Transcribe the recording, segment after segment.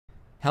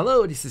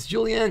Hello, this is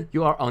Julian,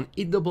 you are on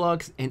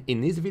EatTheBlocks, and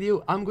in this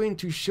video I'm going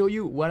to show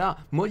you what are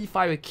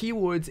modifier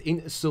keywords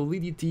in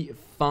Solidity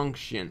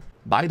function.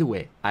 By the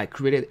way, I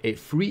created a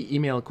free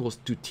email course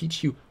to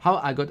teach you how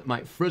I got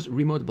my first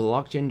remote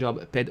blockchain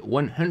job paid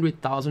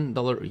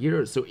 $100,000 a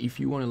year. So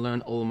if you want to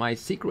learn all my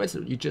secrets,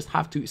 you just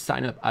have to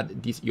sign up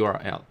at this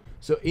URL.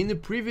 So in the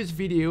previous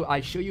video,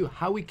 I show you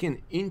how we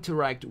can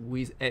interact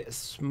with a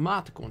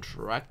smart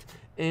contract,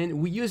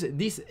 and we use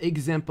this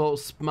example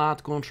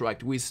smart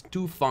contract with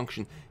two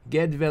functions,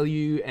 get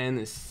value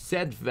and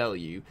set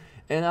value.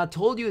 And I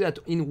told you that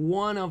in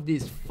one of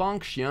these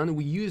functions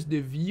we use the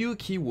view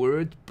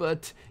keyword,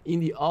 but in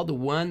the other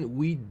one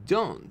we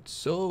don't.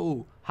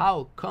 So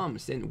how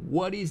comes, and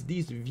what is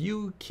this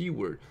view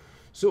keyword?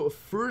 So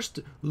first,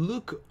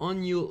 look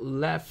on your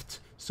left.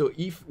 So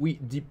if we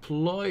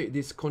deploy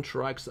this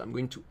contract, so I'm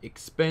going to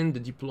expand the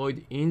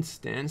deployed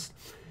instance,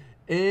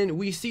 and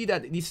we see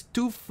that these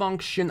two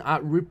functions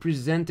are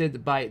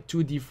represented by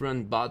two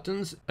different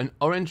buttons, an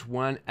orange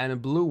one and a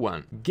blue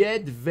one.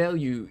 Get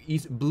value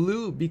is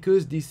blue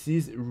because this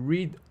is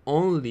read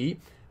only,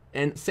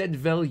 and set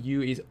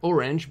value is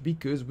orange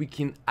because we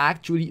can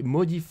actually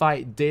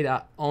modify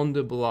data on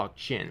the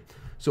blockchain.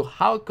 So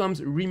how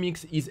comes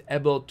Remix is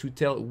able to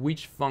tell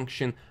which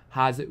function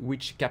has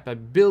which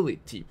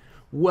capability?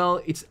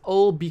 Well, it's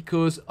all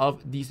because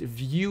of this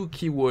view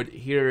keyword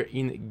here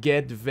in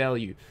get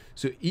value.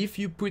 So if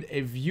you put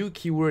a view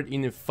keyword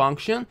in a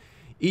function,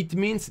 it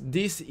means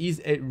this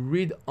is a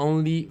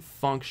read-only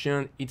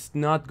function. It's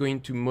not going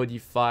to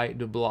modify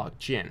the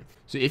blockchain.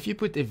 So if you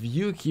put a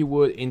view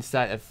keyword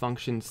inside a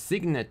function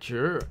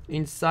signature,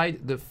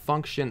 inside the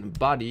function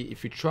body,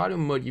 if you try to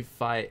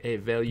modify a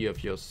value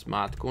of your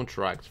smart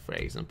contract, for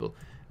example,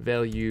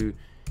 value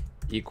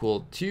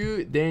equal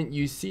to, then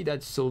you see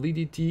that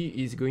Solidity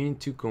is going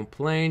to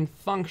complain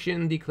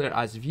function declared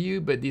as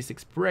view, but this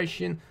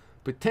expression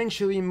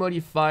potentially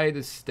modify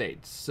the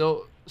state.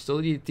 So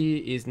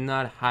Solidity is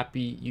not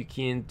happy, you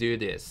can't do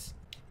this.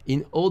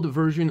 In old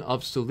version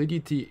of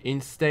Solidity,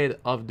 instead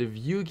of the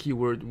view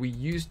keyword, we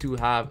used to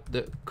have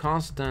the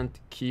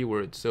constant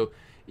keyword. So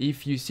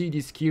if you see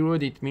this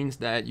keyword, it means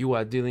that you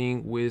are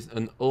dealing with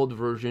an old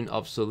version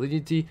of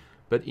Solidity,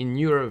 but in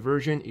newer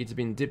version it's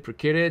been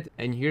deprecated,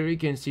 and here you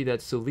can see that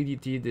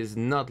Solidity does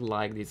not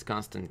like this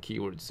constant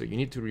keyword, so you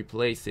need to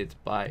replace it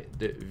by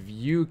the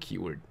view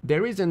keyword.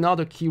 There is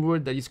another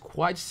keyword that is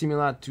quite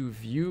similar to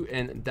view,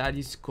 and that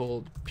is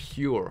called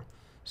pure.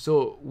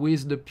 So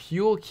with the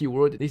pure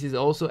keyword, this is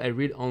also a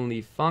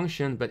read-only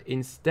function, but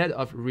instead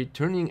of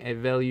returning a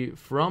value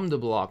from the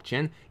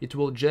blockchain, it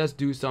will just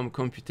do some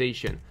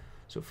computation.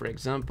 So for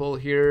example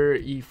here,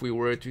 if we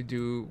were to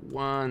do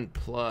 1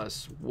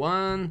 plus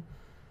 1,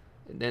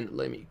 then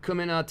let me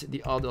comment out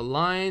the other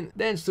line,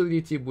 then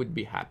Solidity would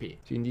be happy.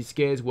 So in this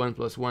case, 1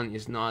 plus 1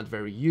 is not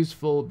very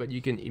useful, but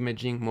you can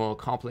imagine more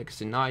complex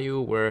scenario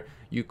where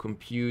you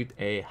compute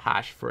a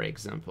hash, for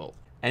example.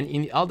 And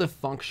in the other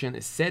function,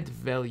 set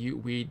value,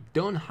 we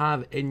don't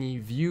have any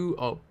view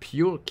or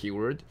pure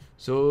keyword.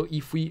 So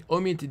if we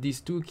omit these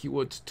two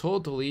keywords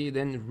totally,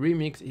 then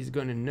Remix is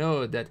going to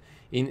know that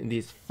in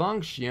this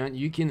function,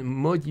 you can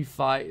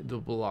modify the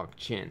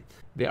blockchain.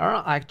 There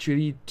are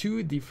actually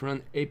two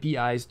different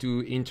APIs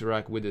to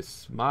interact with a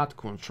smart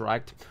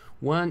contract.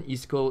 One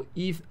is called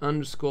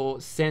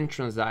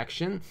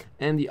ETH_send_transaction,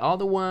 and the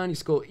other one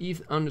is called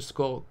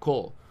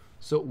ETH_call.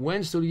 So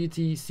when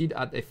Solidity sees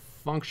that a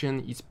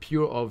function is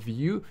pure or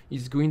view,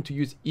 it's going to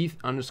use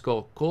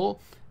ETH_call,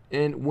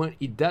 and when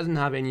it doesn't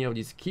have any of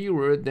these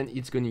keywords, then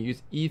it's going to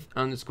use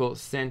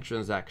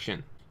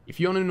ETH_send_transaction. If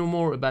you want to know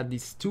more about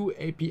these two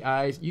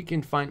APIs, you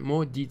can find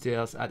more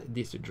details at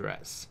this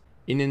address.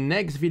 In the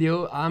next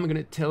video, I'm going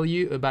to tell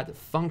you about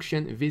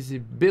function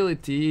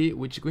visibility,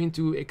 which is going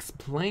to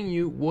explain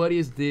you what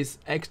is this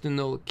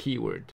external keyword.